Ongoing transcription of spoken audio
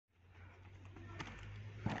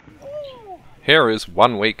Here is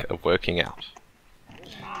 1 week of working out.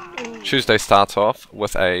 Tuesday starts off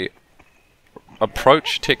with a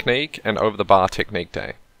approach technique and over the bar technique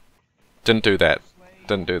day. Didn't do that.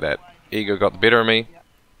 Ego got the better of me.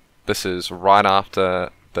 This is right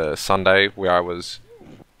after the Sunday where I was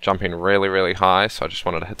jumping really high, so I just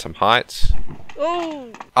wanted to hit some heights.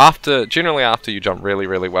 Generally after you jump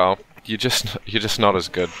really well, you're just not as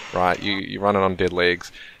good, right? You're running on dead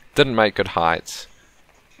legs. Didn't make good heights,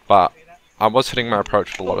 but I was hitting my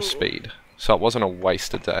approach with a lot of speed, so it wasn't a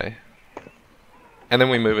wasted day. And then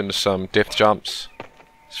we move into some depth jumps.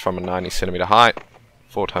 It's from a 90 centimeter height,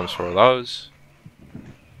 4 times 4 of those.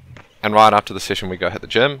 And right after the session we go hit the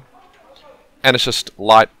gym, and it's just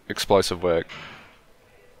light, explosive work.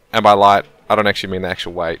 And by light, I don't actually mean the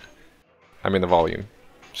actual weight, I mean the volume.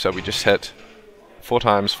 So we just hit 4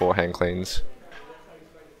 times 4 hang cleans,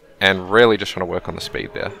 and really just trying to work on the speed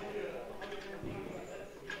there.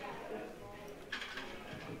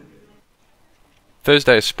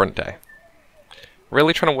 Thursday is sprint day.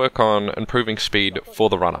 Really trying to work on improving speed for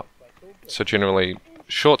the run-up. So generally,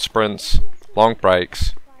 short sprints, long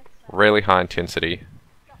breaks, really high intensity.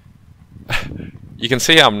 You can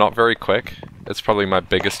see how I'm not very quick. It's probably my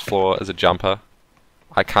biggest flaw as a jumper.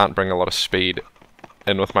 I can't bring a lot of speed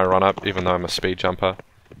in with my run-up, even though I'm a speed jumper.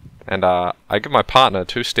 And I give my partner a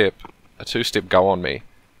two-step go on me,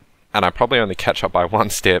 and I probably only catch up by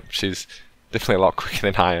 1 step. She's definitely a lot quicker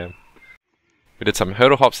than I am. We did some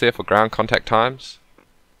hurdle hops there for ground contact times,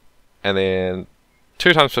 and then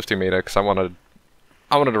 2 times 50 meter because I wanted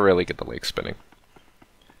to really get the legs spinning.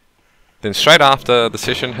 Then straight after the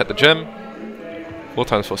session, hit the gym, 4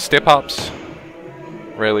 times 4 step ups,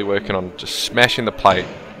 really working on just smashing the plate,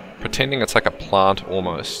 pretending it's like a plant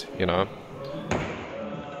almost, you know.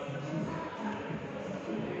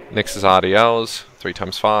 Next is RDLs, 3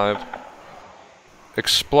 times 5.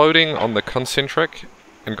 Exploding on the concentric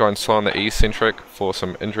and going slow on the eccentric for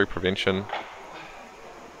some injury prevention.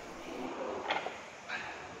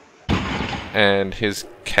 And here's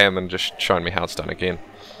Cameron just showing me how it's done again.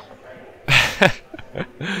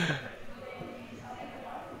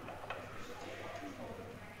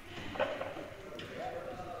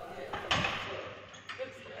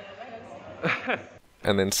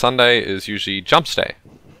 And then Sunday is usually jumps day.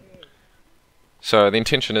 So the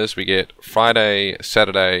intention is we get Friday,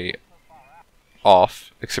 Saturday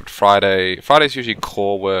off, except Friday's usually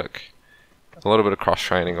core work, a little bit of cross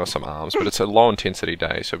training or some arms, but it's a low intensity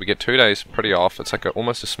day, so we get 2 days pretty off. It's like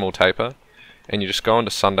almost a small taper, and you just go into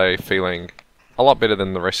Sunday feeling a lot better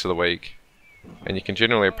than the rest of the week, and you can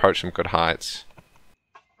generally approach some good heights.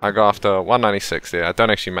 I go after 196 there. I don't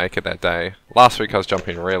actually make it that day. Last week I was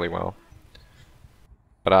jumping really well,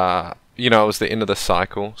 but you know, it was the end of the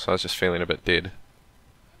cycle, so I was just feeling a bit dead.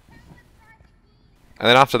 And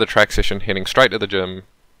then after the track session, heading straight to the gym,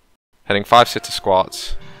 hitting 5 sets of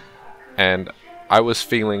squats, and I was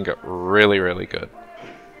feeling really good.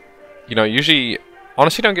 You know, usually,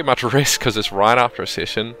 honestly don't get much rest because it's right after a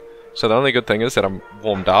session, so the only good thing is that I'm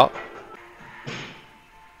warmed up.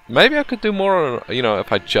 Maybe I could do more, you know,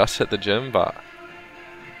 if I just hit the gym, but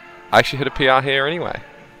I actually hit a PR here anyway.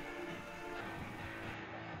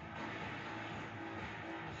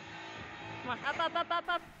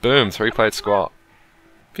 Boom, 3-plate squat.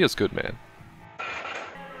 Feels good, man.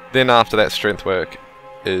 Then after that strength work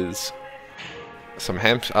is some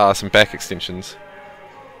back extensions.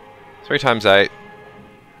 3 times 8,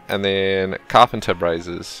 and then calf and tib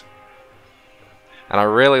raises. And I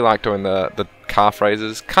really like doing the calf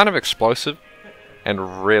raises, kind of explosive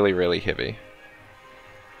and really heavy.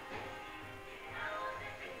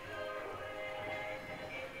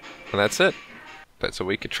 And that's it. That's a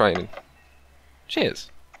week of training. Cheers.